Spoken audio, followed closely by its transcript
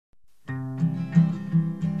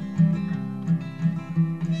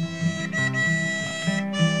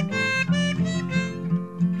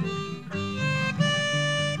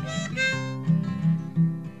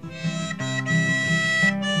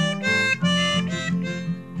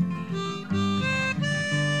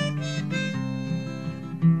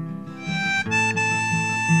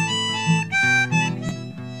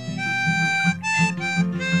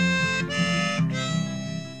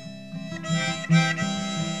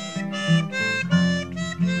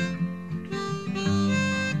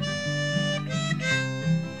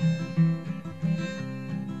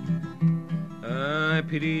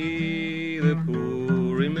pity the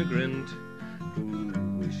poor immigrant who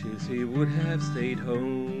wishes he would have stayed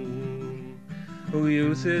home, who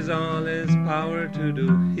uses all his power to do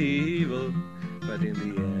evil, but in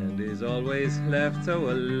the end is always left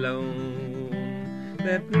so alone.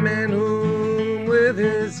 That man whom with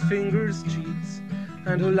his fingers cheats,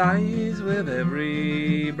 and who lies with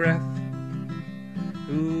every breath,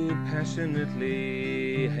 who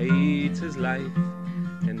passionately hates his life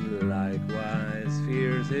and likewise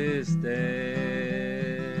fears his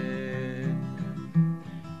death.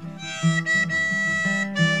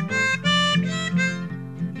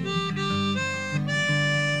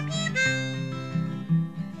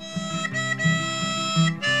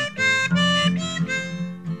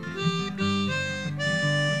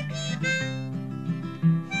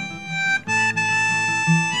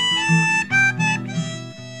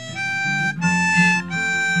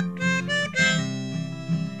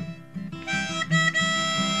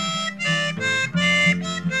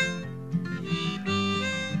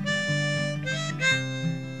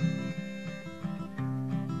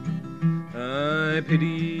 I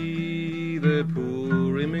pity the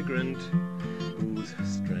poor immigrant whose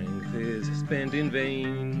strength is spent in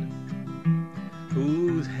vain,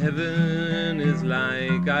 whose heaven is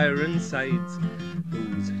like iron sights,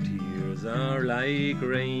 whose tears are like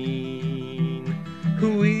rain,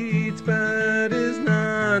 who eats but is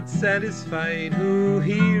not satisfied, who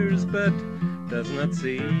hears but does not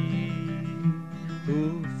see,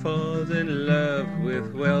 who falls in love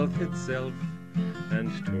with wealth itself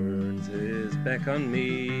and turns his back on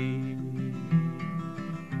me.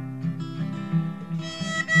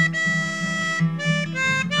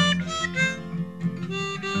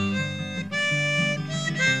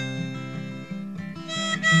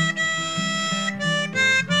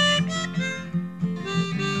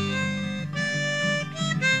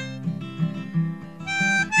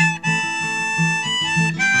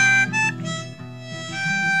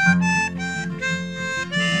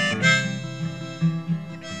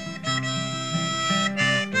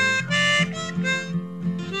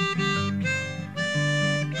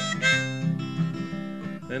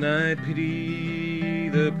 And I pity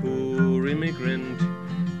the poor immigrant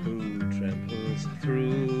who tramples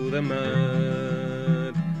through the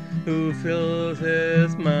mud, who fills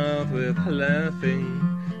his mouth with laughing,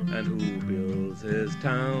 and who builds his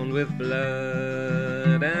town with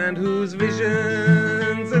blood, and whose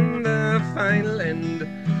visions in the final end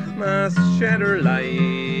must shatter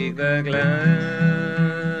like the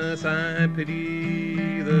glass. I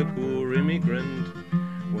pity the poor immigrant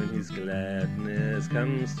when his gladness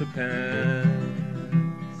comes to pass.